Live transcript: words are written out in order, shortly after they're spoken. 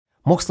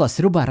Mokslo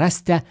sriubą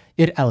rasite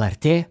ir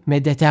LRT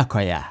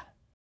mediatekoje.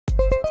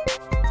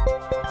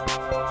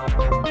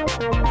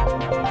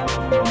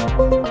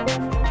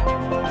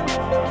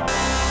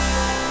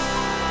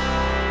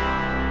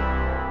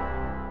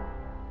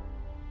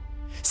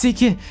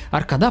 Sveiki,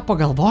 ar kada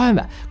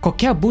pagalvojame,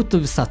 kokia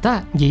būtų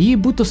visata, jei ji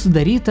būtų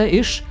sudaryta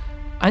iš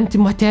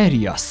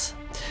antimaterijos?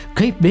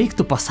 Kaip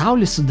veiktų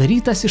pasaulis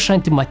sudarytas iš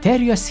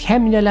antimaterijos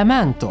cheminių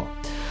elementų?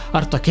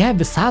 Ar tokia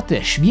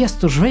visatoje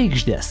šviestų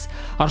žvaigždės?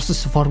 Ar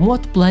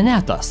susiformuotų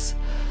planetos?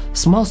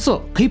 Smalsu,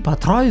 kaip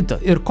atrodytų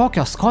ir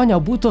kokio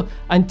skonio būtų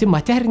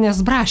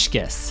antimaterinės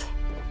braškės?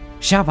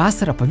 Šią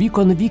vasarą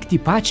pavyko nuvykti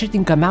į pačią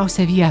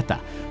tinkamiausią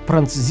vietą.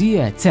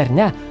 Prancūzijoje,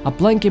 CERNe,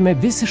 aplankėme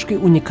visiškai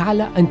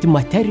unikalią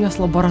antimaterijos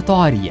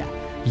laboratoriją.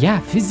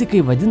 Ja fizikai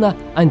vadina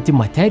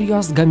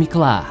antimaterijos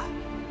gamykla.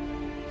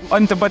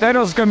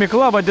 Antimaterijos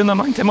gamykla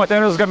vadinama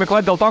antimaterijos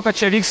gamykla dėl to, kad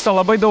čia vyksta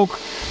labai daug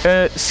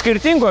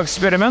skirtingų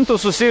eksperimentų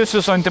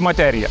susijusių su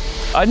antimaterija.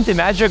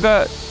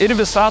 Antimedžiaga ir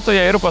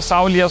visatoje, ir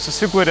pasaulyje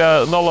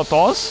susikuria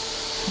nuolatos,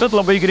 bet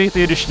labai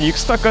greitai ir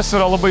išnyksta, kas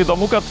yra labai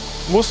įdomu, kad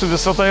mūsų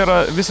visata yra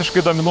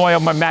visiškai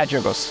dominuojama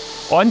medžiagos.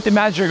 O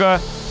antimedžiaga,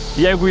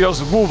 jeigu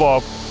jos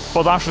buvo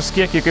panašus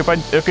kiekiai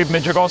kaip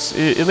medžiagos,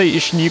 jinai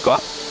išnyko,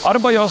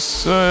 arba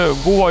jos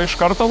buvo iš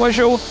karto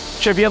mažiau.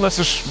 Čia vienas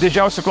iš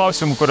didžiausių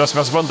klausimų, kuriuos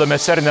mes bandome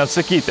CERNe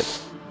atsakyti.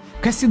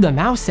 Kas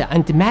įdomiausia,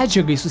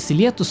 antimedžiagai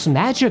susilietų su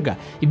medžiaga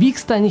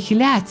vyksta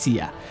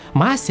anihiliacija.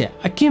 Masė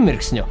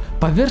akimirksniu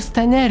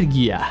pavirsta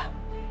energija.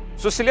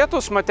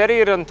 Susilietus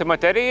materijai ir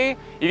antimaterijai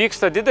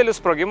įvyksta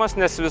didelis sprogimas,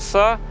 nes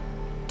visa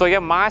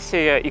toje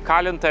masėje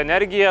įkalinta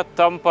energija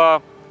tampa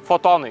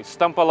fotonais,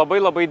 tampa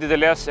labai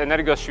didelės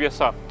energijos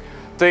šviesa.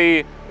 Tai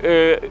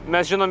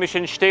mes žinom iš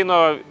Einšteino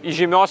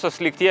žymiosios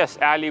lygties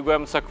E lygu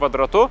mc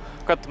kvadratu,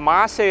 kad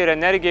masė ir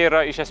energija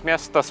yra iš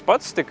esmės tas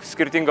pats, tik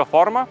skirtinga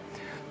forma.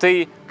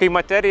 Tai kai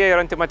materija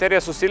ir antimaterija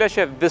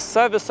susiliečia,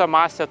 visa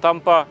masė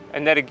tampa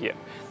energija.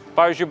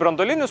 Pavyzdžiui,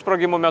 branduolinių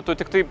sprogimų metu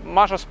tik tai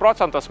mažas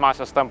procentas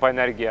masės tampa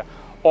energija,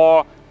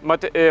 o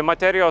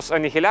materijos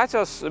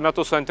anihiliacijos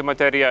metu su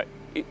antimaterija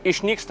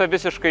išnyksta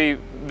visiškai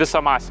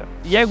visa masė.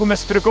 Jeigu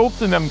mes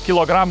prikauptumėm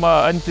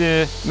kilogramą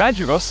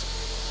antimedžiagos,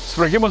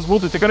 sprogimas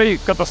būtų tikrai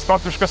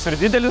katastrofiškas ir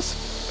didelis.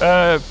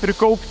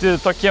 Prikaupti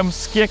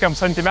tokiems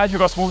kiekiams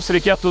antimedžiagos mums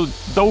reikėtų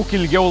daug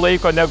ilgiau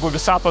laiko negu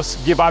visatos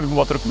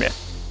gyvavimo trukmė.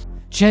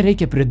 Čia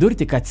reikia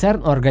pridurti, kad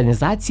CERN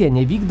organizacija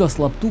nevykdo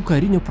slaptų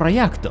karinių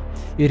projektų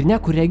ir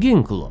nekuria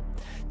ginklų.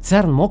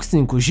 CERN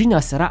mokslininkų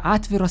žinios yra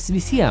atviros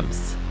visiems.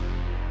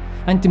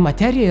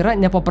 Antimaterija yra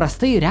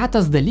nepaprastai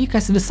retas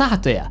dalykas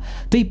visatoje.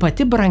 Tai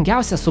pati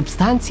brangiausia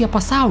substancija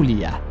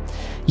pasaulyje.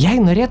 Jei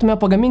norėtume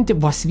pagaminti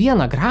vos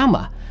 1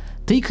 gramą,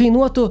 tai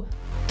kainuotų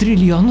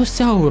trilijonus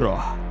eurų.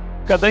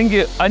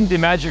 Kadangi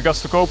antimedžiagą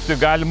sukaupti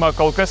galima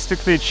kol kas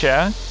tik tai čia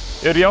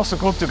ir jau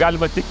sukaupti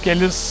galima tik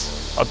kelis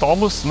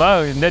atomus,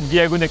 netgi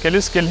jeigu ne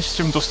kelis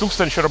šimtus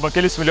tūkstančių arba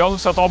kelis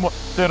milijonus atomų,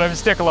 tai yra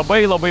vis tiek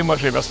labai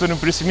mažai. Mes turim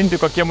prisiminti,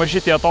 kokie maži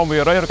tie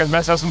atomai yra ir kad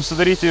mes esame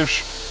sudaryti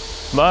iš,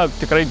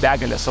 tikrai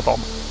begalės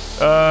atomų.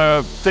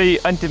 Tai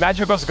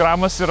antimedžiagos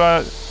gramas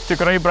yra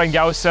tikrai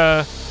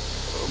brangiausia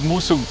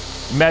mūsų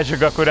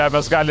medžiaga, kurią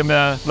mes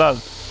galime,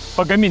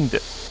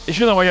 pagaminti.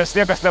 Žinoma, jos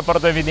niekas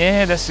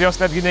nepardavinėja, nes jos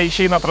netgi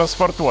neišeina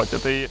transportuoti.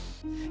 Tai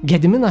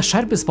Gediminas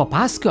Šarpis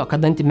papasakojo,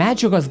 kad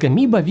antimedžiagos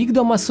gamyba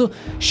vykdoma su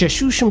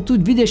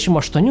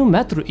 628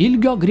 metrų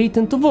ilgio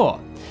greitintuvu.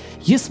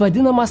 Jis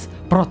vadinamas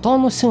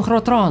protonų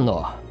sinchrotronu.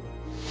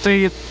 Tai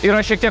yra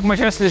šiek tiek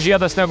mažesnis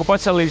žiedas negu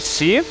pats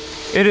LHC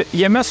ir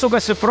jame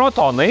sukasi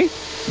protonai,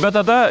 bet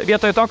tada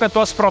vietoj to, kad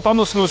tuos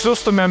protonus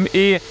nusiųstumėm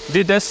į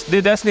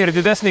didesnį ir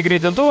didesnį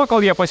greitintuvą,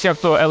 kol jie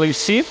pasiektų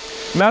LHC,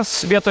 mes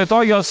vietoj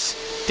to jos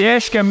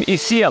tėškiam į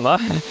sieną,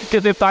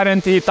 kitaip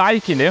tariant į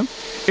taikinį,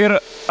 ir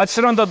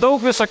atsiranda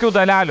daug visokių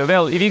dalelių.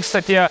 Vėl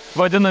įvyksta tie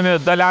vadinami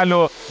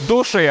dalelių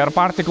dušai ar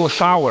particle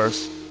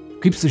showers.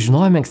 Kaip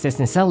sužinojome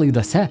ankstesnėse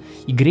laidose,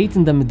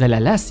 įgreitindami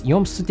daleles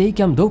joms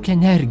suteikiam daug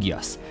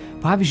energijos.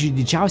 Pavyzdžiui,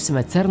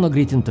 didžiausiame CERNo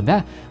greitintuve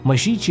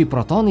mažyčiai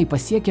protonai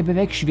pasiekia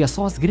beveik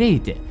šviesos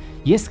greitį.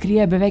 Jie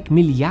skrieja beveik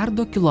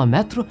milijardo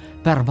kilometrų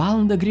per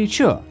valandą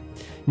greičiu.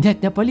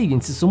 Net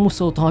nepalyginsi su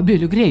mūsų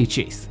automobilių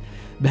greičiais.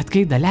 Bet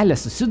kai dalelė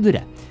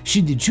susiduria,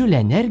 ši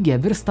didžiulė energija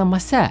virsta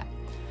mase.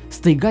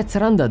 Staiga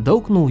atsiranda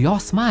daug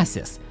naujos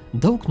masės,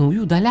 daug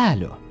naujų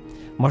dalelių.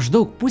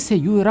 Maždaug pusė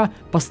jų yra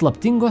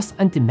paslaptingos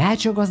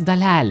antimedžiagos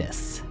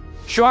dalelės.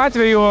 Šiuo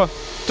atveju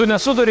tu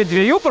nesuduri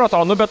 2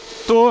 protonų, bet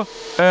tu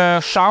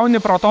šauni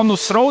protonų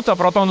srautą,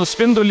 protonų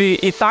spindulį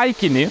į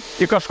taikinį,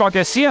 į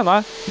kažkokią sieną,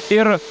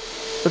 ir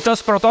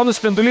tas protonų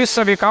spindulys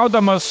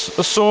sąveikaudamas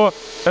su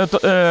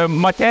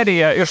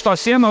materija iš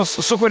tos sienos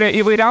sukuria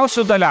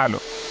įvairiausių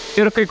dalelių.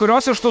 Ir kai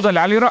kurios iš tų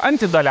dalelių yra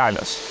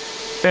antidalelės.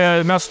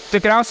 Mes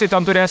tikriausiai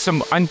ten turėsim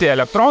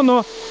antielektronų,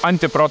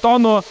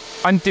 antiprotonų,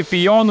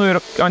 antipionų ir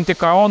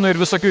antikaonų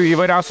ir visokių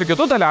įvairiausių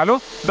kitų dalelių,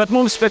 bet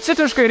mums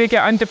specifiškai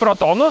reikia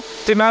antiprotonų,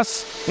 tai mes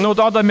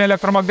naudodami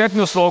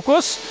elektromagnetinius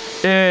laukus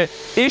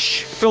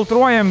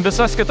išfiltruojam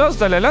visas kitas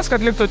daleles,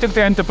 kad liktų tik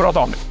tai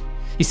antiprotonai.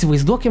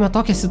 Įsivaizduokime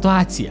tokią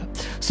situaciją.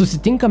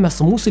 Susitinkame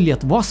su mūsų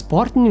Lietuvos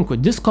sportininku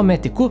disko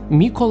metiku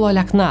Mykolu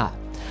Alekna.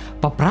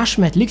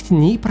 Paprašome atlikti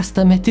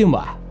neįprastą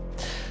metimą.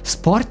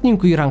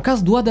 Sportininkui į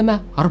rankas duodame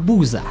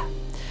arbūzą.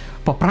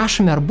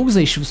 Paprašome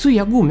arbūzą iš visų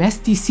jėgų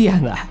mesti į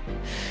sieną.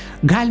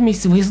 Galime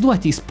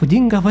įsivaizduoti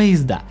įspūdingą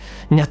vaizdą.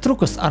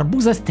 Netrukus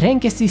arbūzas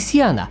trenkėsi į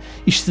sieną,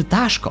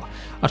 išsitaško,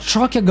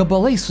 atšokę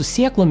gabalai su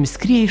sėklomis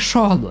skrieja į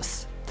šonus.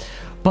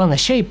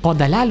 Panašiai po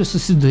dalelių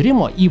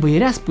susidūrimo į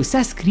įvairias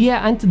puses skrieja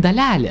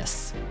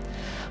antidalelės.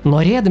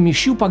 Norėdami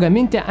iš jų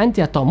pagaminti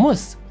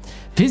antiatomus,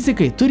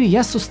 fizikai turi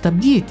jas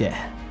sustabdyti.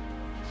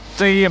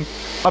 Tai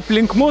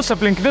aplink mus,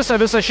 aplink visą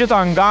šitą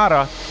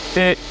angarą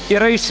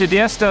yra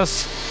išsidėstęs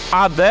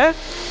AD,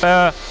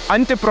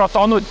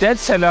 antiprotonų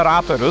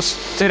deceleratorius,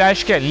 tai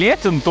reiškia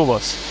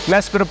lėtintuvas.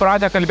 Mes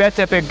pripratę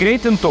kalbėti apie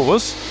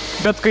greitintuvus,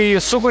 bet kai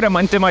sukuriam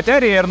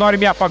antimateriją ir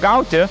norim ją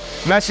pagauti,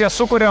 mes ją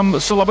sukuriam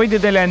su labai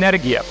didelė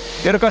energija.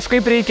 Ir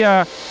kažkaip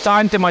reikia tą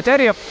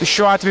antimateriją,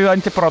 šiuo atveju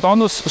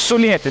antiprotonus,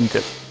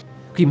 sulėtinti.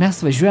 Kai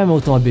mes važiuojame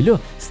automobiliu,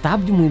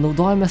 stabdymui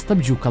naudojame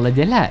stabdžių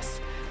kaladėles.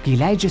 Kai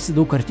leidžiasi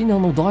daugkartinio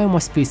naudojimo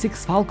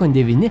SpaceX Falcon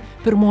 9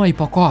 pirmoji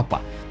pakopa,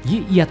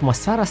 ji į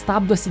atmosferą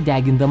stabdosi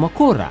degindama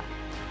kurą.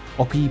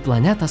 O kai į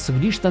planetą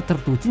sugrįžta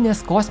tarptautinės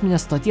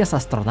kosminės stoties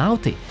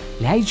astronautai,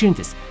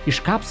 leidžiantis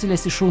iš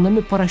kapsulės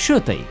iššaunami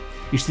parašiutai,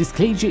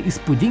 išsiskleidžia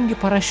įspūdingi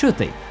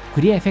parašiutai,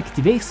 kurie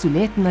efektyviai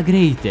sulėtina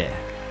greitį.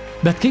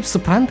 Bet kaip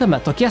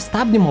suprantame, tokie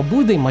stabdymo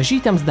būdai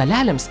mažytėms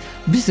dalelėms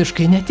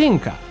visiškai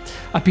netinka.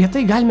 Apie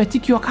tai galime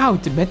tik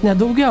juokauti, bet ne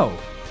daugiau.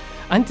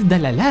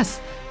 Antidaleles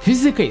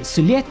fizikai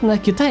sulėtina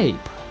kitaip.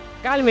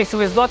 Galime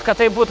įsivaizduoti, kad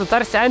tai būtų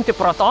tarsi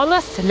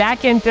antiprotonas,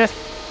 lekiantis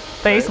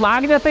tais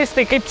magnetais,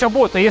 tai kaip čia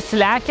būtų? Jis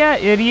lekia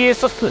ir jį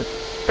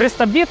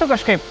pristabdytų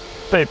kažkaip?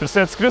 Taip,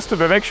 jisai atskristų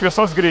beveik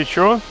šviesos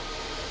greičiu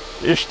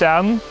iš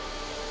ten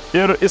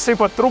ir jisai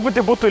po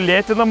truputį būtų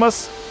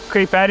lėtinamas,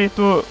 kai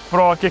pereitų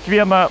pro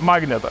kiekvieną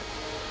magnetą.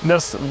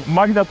 Nes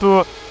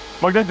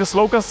magnetinis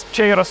laukas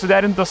čia yra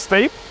suderintas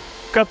taip,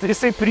 kad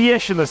jisai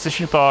priešinasi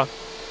šito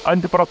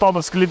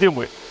antiprotonų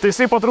sklidimui. Tai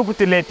jisai po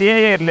truputį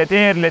lėtėja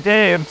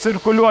ir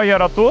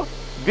cirkuliuoja ratu,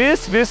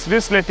 vis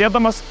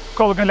lėtėdamas,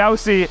 kol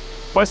galiausiai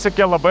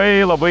pasiekia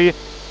labai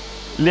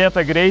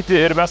lėtą greitį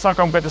ir mes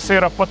sakom, kad jisai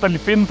yra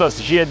patalpintas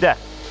žiede.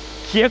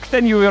 Kiek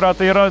ten jų yra,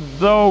 tai yra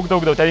daug.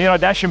 Ten yra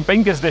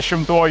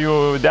 10/50,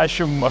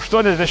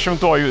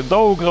 10/80,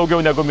 daug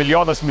daugiau negu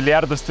milijonas,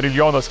 milijardus,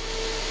 trilijonas.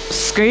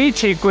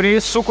 Skaičiai,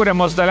 kuriais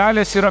sukuriamos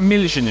dalelės, yra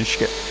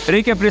milžiniški.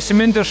 Reikia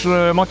prisiminti iš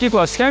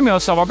mokyklos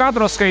chemijos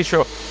Avogadro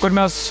skaičių, kur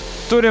mes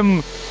turim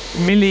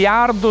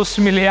milijardų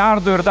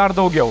ir dar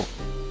daugiau.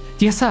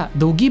 Tiesa,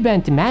 daugybė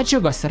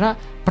antimedžiagos yra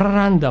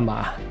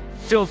prarandama.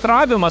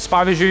 Filtravimas,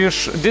 pavyzdžiui,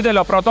 iš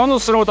didelio protonų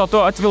srauto tu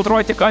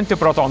atfiltruoji tik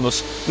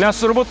antiprotonus, nes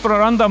turbūt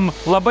prarandam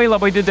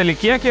labai didelį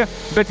kiekį,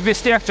 bet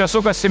vis tiek čia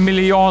sukasi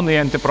milijonai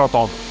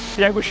antiprotonų.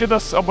 Jeigu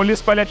šitas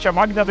obuolys paliečia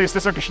magnetą, jis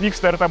tiesiog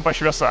išnyksta ir tampa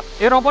šviesa.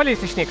 Ir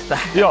obuolys išnyksta.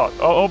 Jo,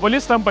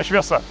 obuolys tampa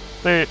šviesa.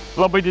 Tai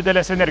labai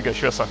didelės energijos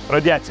šviesa,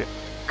 radiacija.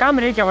 Kam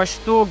reikia va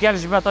šitų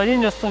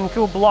gelžbetoninių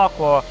sunkių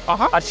blokų?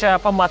 Ar čia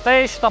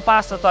pamatai šito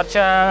pastato, ar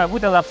čia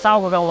būtent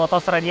apsaugo gal nuo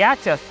tos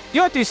radiacijos?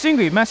 Jo,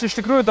 teisingai, mes iš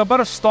tikrųjų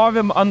dabar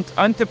stovim ant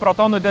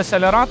antiprotonų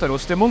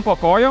deceleratoriaus. Tai mums po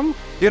kojom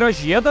yra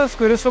žiedas,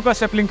 kuris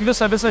sukasi aplink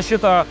visą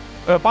šitą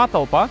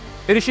patalpą.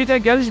 Ir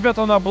šitie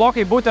gelžbetono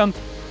blokai būtent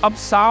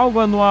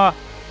apsaugo nuo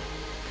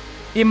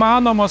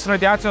įmanomos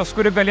radiacijos,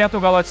 kuri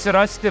galėtų gal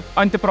atsirasti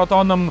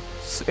antiprotonam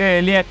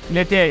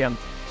lėtėjant.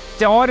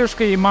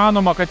 Teoriškai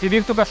įmanoma, kad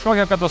įvyktų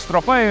kažkokia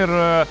katastrofa ir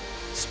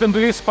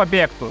spindulys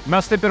pabėgtų.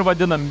 Mes taip ir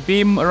vadinam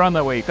beam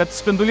runaway, kad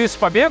spindulys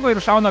pabėgo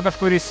ir šauna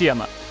kažkur į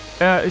sieną.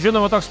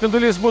 Žinoma, toks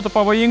spindulys būtų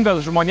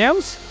pavojingas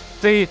žmonėms,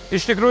 tai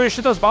iš tikrųjų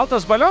šitas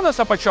baltas balionas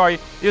apačioj,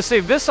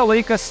 jisai visą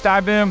laiką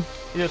stebi...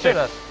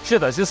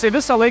 Jisai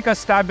visą laiką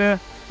stebi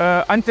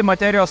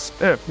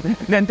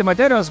ne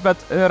antimaterijos, bet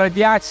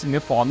radiacinį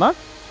foną.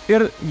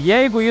 Ir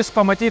jeigu jis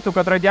pamatytų,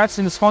 kad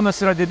radiacinis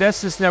fonas yra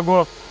didesnis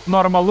negu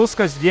normalus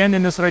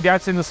kasdieninis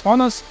radiacinis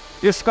fonas,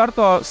 iš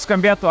karto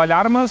skambėtų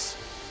alarmas,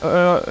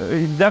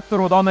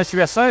 degtų raudona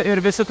šviesa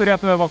ir visi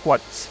turėtume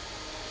evakuotis.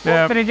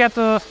 Mums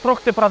reikėtų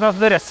sprukti pro tas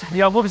duris.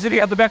 Jo, mums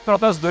reikėtų bėgti pro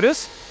tas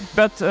duris,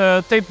 bet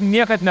taip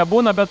niekad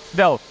nebūna, bet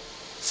vėl.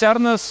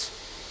 CERNas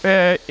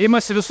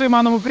imasi visų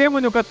įmanomų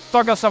priemonių, kad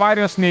tokios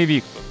avarijos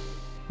neįvyktų.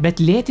 Bet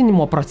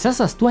lėtinimo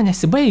procesas tuo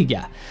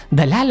nesibaigia.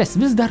 Dalelės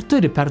vis dar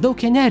turi per daug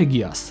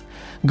energijos.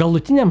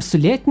 Galutiniam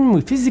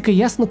sulėtinimui fizikai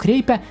jas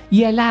nukreipia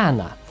į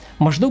eleną,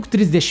 maždaug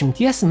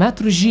 30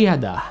 metrų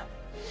žiedą.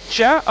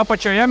 Čia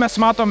apačioje mes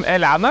matom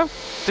eleną,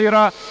 tai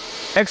yra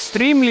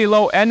Extremely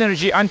Low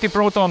Energy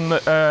Antiproton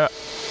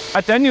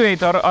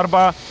Attenuator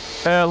arba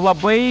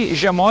labai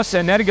žemos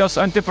energijos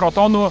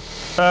antiprotonų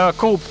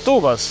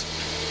kauptuvas.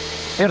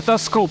 Ir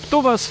tas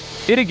kauptuvas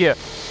irgi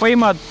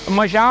paima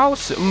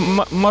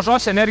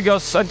mažos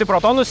energijos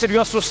antiprotonus ir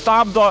juos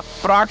sustabdo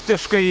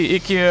praktiškai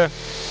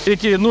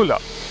iki nulio.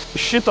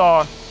 Šito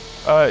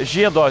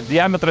žiedo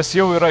diametras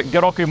jau yra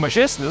gerokai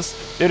mažesnis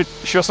ir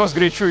šviesos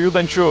greičiu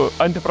judančių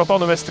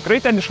antiprotonų mes tikrai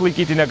ten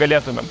išlaikyti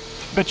negalėtumėm.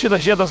 Bet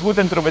šitas žiedas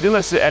būtent ir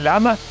vadinasi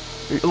Elena,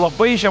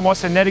 labai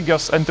žemos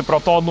energijos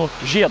antiprotonų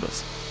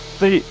žiedas.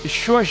 Tai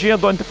šiuo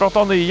žiedu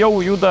antiprotonai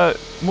jau juda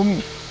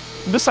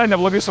visai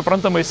neblogai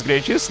suprantamais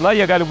greičiais. Na,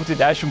 jie gali būti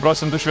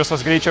 10%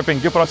 šviesos greičio,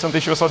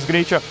 5% šviesos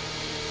greičio.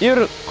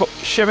 Ir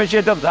šiame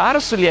žiede dar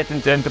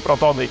sulėtinti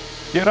antiprotonai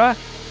yra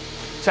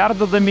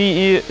perdodami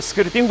į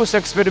skirtingus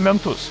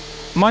eksperimentus.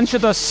 Man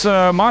šitas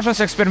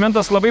mažas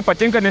eksperimentas labai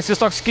patinka, nes jis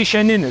toks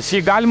kišeninis.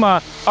 Jį galima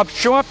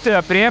apčiuopti,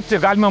 apriepti,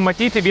 galima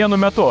matyti vienu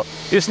metu.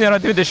 Jis nėra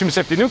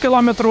 27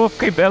 km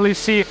kaip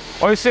LRT,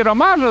 o jis yra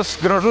mažas,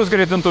 gražus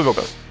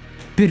greitintuviukas.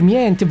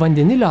 Pirmieji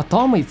antivandenilio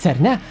atomai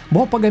CERNe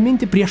buvo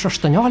pagaminti prieš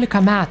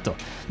 18 metų.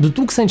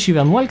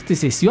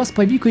 2011-aisiais juos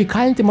pavyko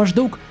įkalinti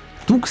maždaug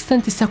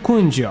 1000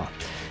 sekundžių.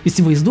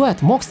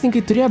 Įsivaizduojat,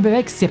 mokslininkai turėjo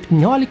beveik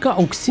 17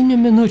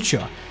 auksinių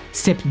minučių.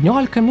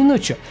 17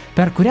 minučių,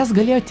 per kurias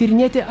galėjo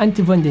tyrinėti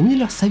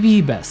antivandenilio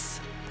savybės.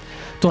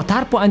 Tuo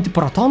tarpu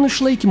antiprotonų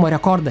išlaikymo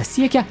rekordas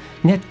siekia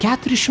net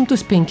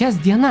 405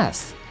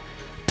 dienas.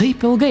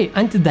 Taip ilgai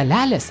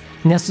antidalelės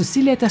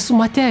nesusilietė su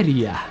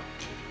materija.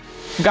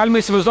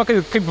 Galima įsivaizduoti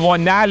kaip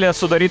vonelė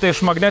sudaryta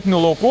iš magnetinių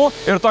laukų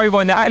ir toj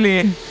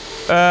voneliai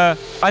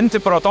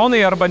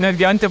antiprotonai arba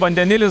netgi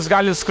antivandenilis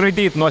gali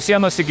skraidyti nuo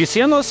sienos iki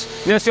sienos,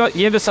 nes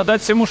jie visada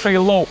atsimuša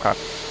į lauką.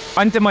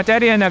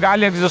 Antimaterija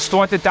negali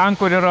egzistuoti ten,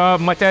 kur yra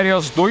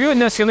materijos dujų,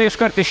 nes jinai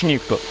iškart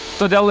išnyktų.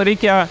 Todėl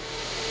reikia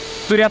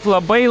turėti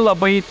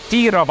labai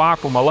tyrą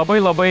vakuumą,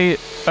 labai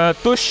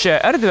tuščią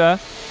erdvę,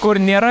 kur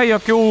nėra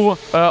jokių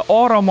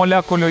oro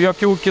molekulių,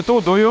 jokių kitų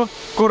dujų,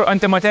 kur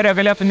antimaterija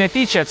galėtų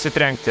netyčia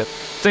atsitrenkti.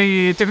 Tai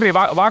tikrai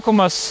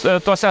vakuumas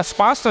tuose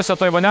spąstuose,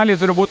 toj voneliai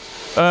turi būti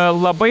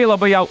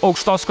labai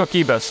aukštos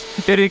kokybės.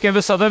 Ir reikia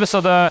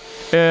visada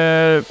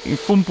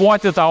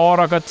pumpuoti tą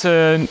orą, kad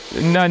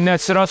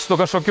neatsirastų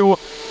kažkokių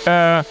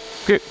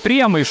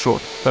priemaišų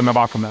tame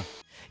vakuume.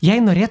 Jei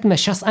norėtume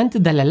šias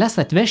antidaleles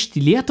atvežti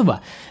į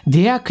Lietuvą,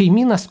 dėja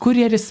kaimynas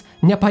kurjeris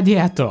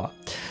nepadėtų.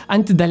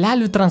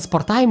 Antidalelių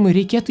transportavimui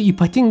reikėtų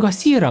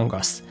ypatingos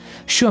įrangos.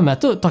 Šiuo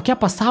metu tokia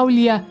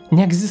pasaulyje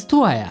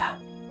neegzistuoja.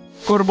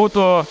 Kur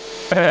būtų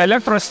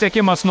elektros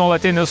tiekimas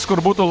nuolatinis,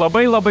 kur būtų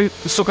labai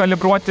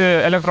sukalibruoti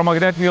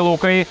elektromagnetiniai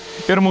laukai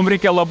ir mums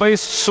reikia labai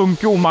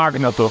sunkių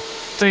magnetų.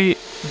 Tai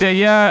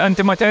dėja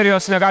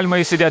antimaterijos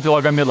negalima įsidėti į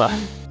lagaminą.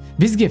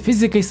 Visgi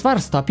fizikai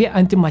svarsto apie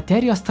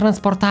antimaterijos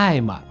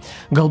transportavimą.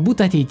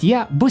 Galbūt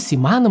ateityje bus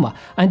įmanoma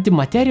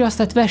antimaterijos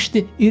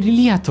atvežti ir į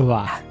Lietuvą.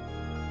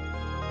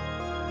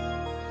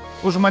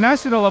 Už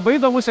manęs yra labai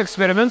įdomus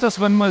eksperimentas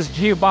vadinamas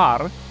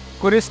G-bar,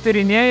 kuris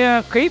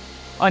tyrinėja, kaip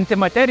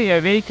antimaterija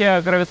veikia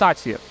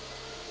gravitaciją.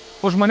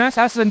 Už manęs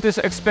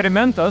esantis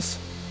eksperimentas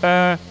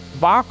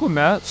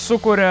vakuume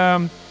sukuria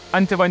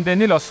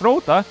antivandenilio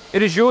srautą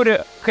ir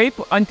žiūri,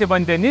 kaip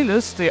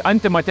antivandenilis, tai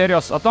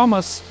antimaterijos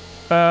atomas,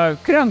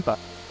 krenta,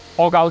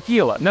 o gal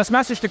kyla. Nes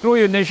mes iš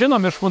tikrųjų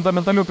nežinom iš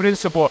fundamentalių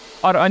principų,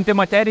 ar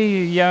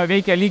antimaterija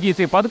veikia lygiai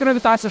taip pat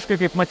gravitaciškai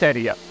kaip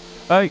materija.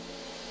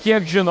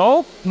 Kiek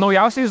žinau,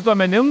 naujausiais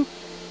duomenim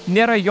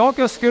nėra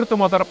jokio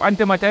skirtumo tarp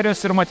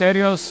antimaterijos ir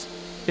materijos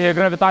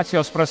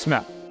gravitacijos prasme.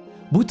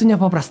 Būtų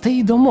nepaprastai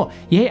įdomu,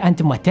 jei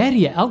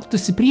antimaterija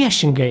elgtųsi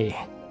priešingai.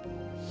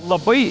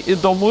 Labai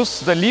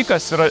įdomus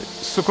dalykas yra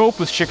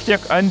sukaupus šiek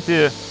tiek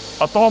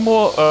antiatomų,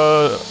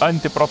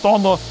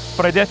 antiprotonų,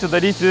 pradėti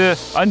daryti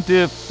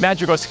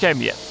antimedžiagos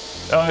chemiją.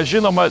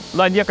 Žinoma,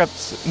 niekad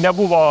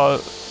nebuvo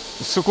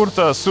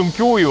sukurta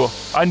sunkiųjų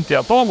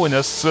antiatomų,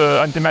 nes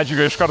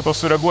antimedžiaga iš karto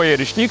sureaguoja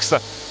ir išnyksta,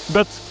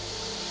 bet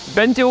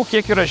bent jau,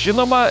 kiek yra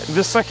žinoma,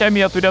 visa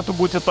chemija turėtų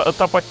būti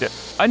ta pati.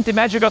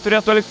 Antimedžiaga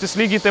turėtų elgtis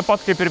lygiai taip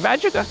pat kaip ir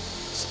medžiaga,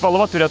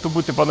 spalva turėtų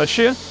būti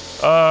panaši,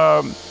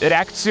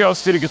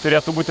 reakcijos irgi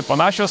turėtų būti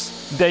panašios,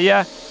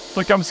 deja,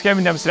 tokioms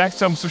cheminėms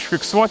reakcijoms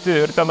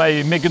užfiksuoti ir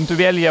tenai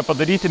mėgintuvėlyje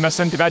padaryti mes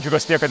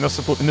antimedžiagos niekad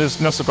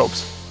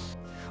nesukaups.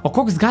 O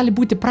koks gali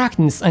būti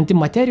praktinis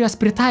antimaterijos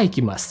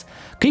pritaikymas?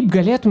 Kaip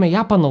galėtume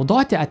ją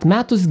panaudoti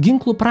atmetus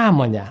ginklų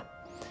pramonę?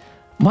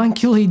 Man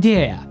kilo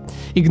idėja.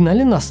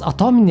 Ignalinos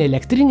atominėje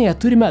elektrinėje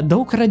turime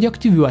daug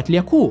radioaktyvių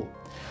atliekų.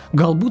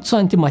 Galbūt su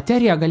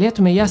antimaterija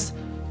galėtume jas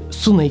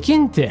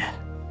sunaikinti?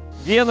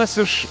 Vienas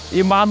iš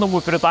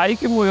įmanomų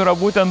pritaikymų yra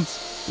būtent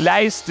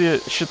leisti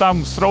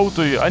šitam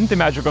srautui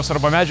antimedžiagos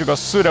arba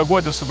medžiagos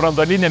sureaguoti su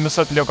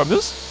branduolinėmis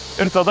atliekomis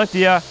ir tada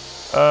tie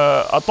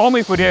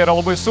atomai, kurie yra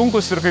labai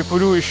sunkus ir kai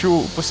kurių iš jų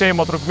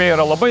pusėjimo trukmė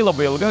yra labai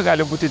ilga,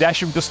 gali būti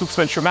 10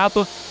 000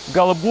 metų,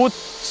 galbūt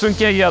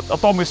sunkieji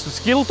atomai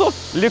suskiltų,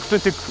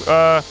 liktų tik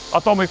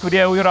atomai,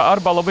 kurie jau yra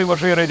arba labai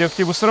mažai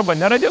radioaktyvus arba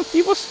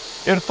neradioaktyvus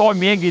ir to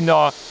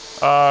mėginio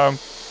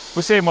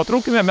pusėjimo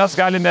trukmę mes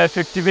galime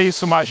efektyviai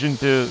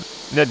sumažinti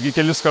netgi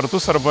kelis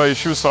kartus arba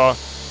iš viso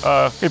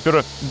kaip ir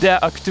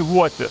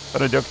deaktyvuoti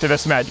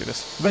radioaktyvias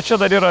medžiagas. Bet čia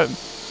dar yra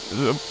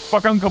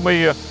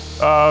pakankamai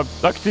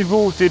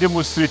aktyvių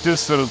tyrimų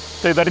sritis ir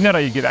tai dar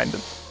nėra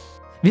įgyvendinta.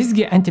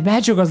 Visgi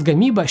antimedžiagos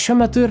gamyba šiuo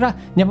metu yra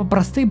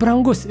nepaprastai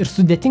brangus ir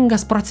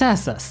sudėtingas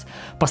procesas.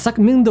 Pasak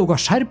Mindaugo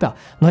Šarpio,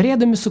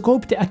 norėdami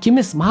sukaupti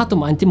akimis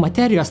matomą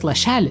antimaterijos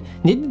lašelį,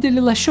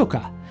 nedidelį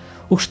lašiuką,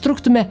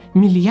 užtruktume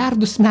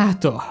milijardus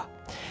metų.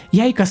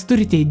 Jei kas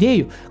turite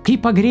idėjų,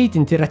 kaip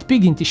pagreitinti ir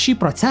atpiginti šį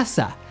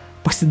procesą,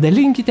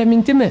 pasidalinkite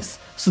mintimis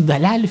su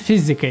dalelių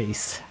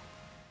fizikais.